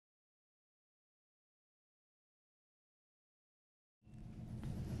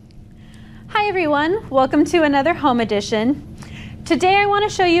Hi everyone, welcome to another home edition. Today I want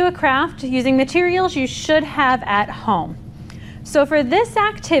to show you a craft using materials you should have at home. So for this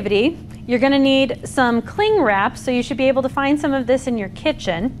activity, you're going to need some cling wrap, so you should be able to find some of this in your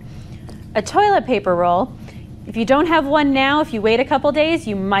kitchen, a toilet paper roll. If you don't have one now, if you wait a couple days,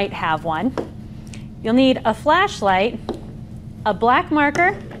 you might have one. You'll need a flashlight, a black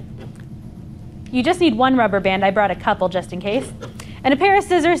marker. You just need one rubber band. I brought a couple just in case. And a pair of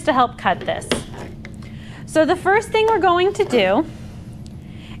scissors to help cut this. So the first thing we're going to do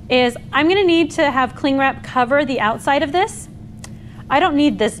is I'm going to need to have cling wrap cover the outside of this. I don't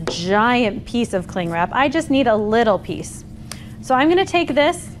need this giant piece of cling wrap. I just need a little piece. So I'm going to take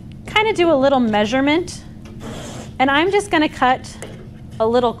this, kind of do a little measurement, and I'm just going to cut a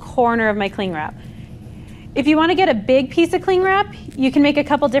little corner of my cling wrap. If you want to get a big piece of cling wrap, you can make a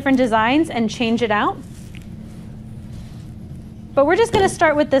couple different designs and change it out. But we're just going to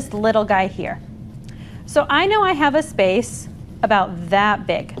start with this little guy here. So I know I have a space about that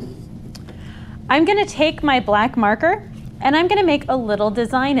big. I'm going to take my black marker and I'm going to make a little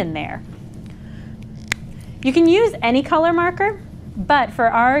design in there. You can use any color marker, but for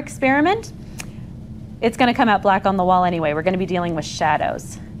our experiment, it's going to come out black on the wall anyway. We're going to be dealing with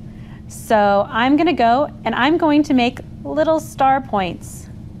shadows. So I'm going to go and I'm going to make little star points.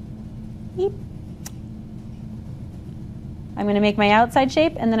 Beep. I'm going to make my outside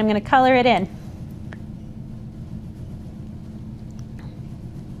shape and then I'm going to color it in.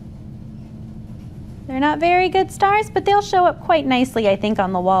 They're not very good stars, but they'll show up quite nicely, I think,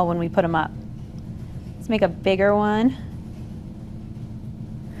 on the wall when we put them up. Let's make a bigger one.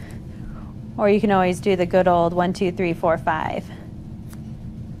 Or you can always do the good old 1, 2, 3, 4, 5.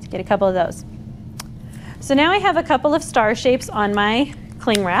 Let's get a couple of those. So now I have a couple of star shapes on my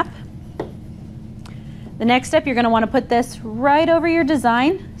cling wrap. The next step, you're going to want to put this right over your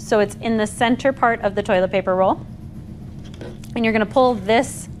design so it's in the center part of the toilet paper roll. And you're going to pull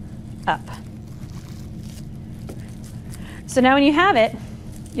this up. So now when you have it,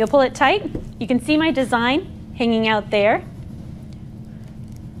 you'll pull it tight. You can see my design hanging out there.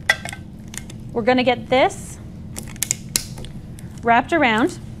 We're going to get this wrapped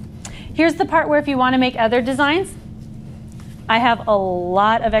around. Here's the part where if you want to make other designs, I have a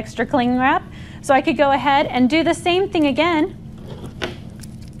lot of extra cling wrap. So I could go ahead and do the same thing again.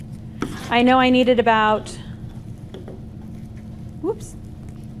 I know I needed about, whoops,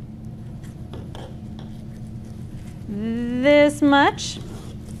 this much.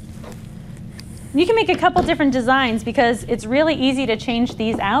 You can make a couple different designs because it's really easy to change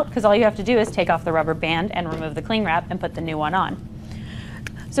these out because all you have to do is take off the rubber band and remove the cling wrap and put the new one on.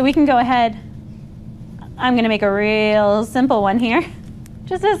 So we can go ahead, I'm going to make a real simple one here,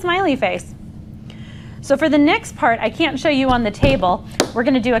 just a smiley face. So for the next part, I can't show you on the table. We're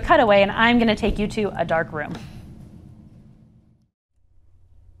going to do a cutaway and I'm going to take you to a dark room.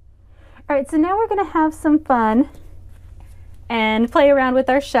 All right, so now we're going to have some fun and play around with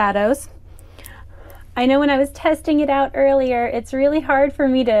our shadows. I know when I was testing it out earlier, it's really hard for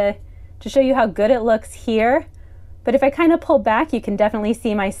me to show you how good it looks here. But if I kind of pull back, you can definitely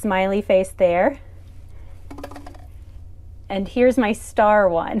see my smiley face there. And here's my star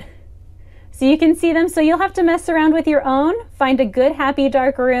one. So you can see them, so you'll have to mess around with your own, find a good, happy,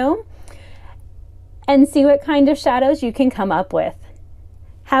 dark room, and see what kind of shadows you can come up with.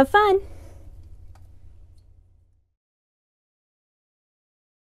 Have fun!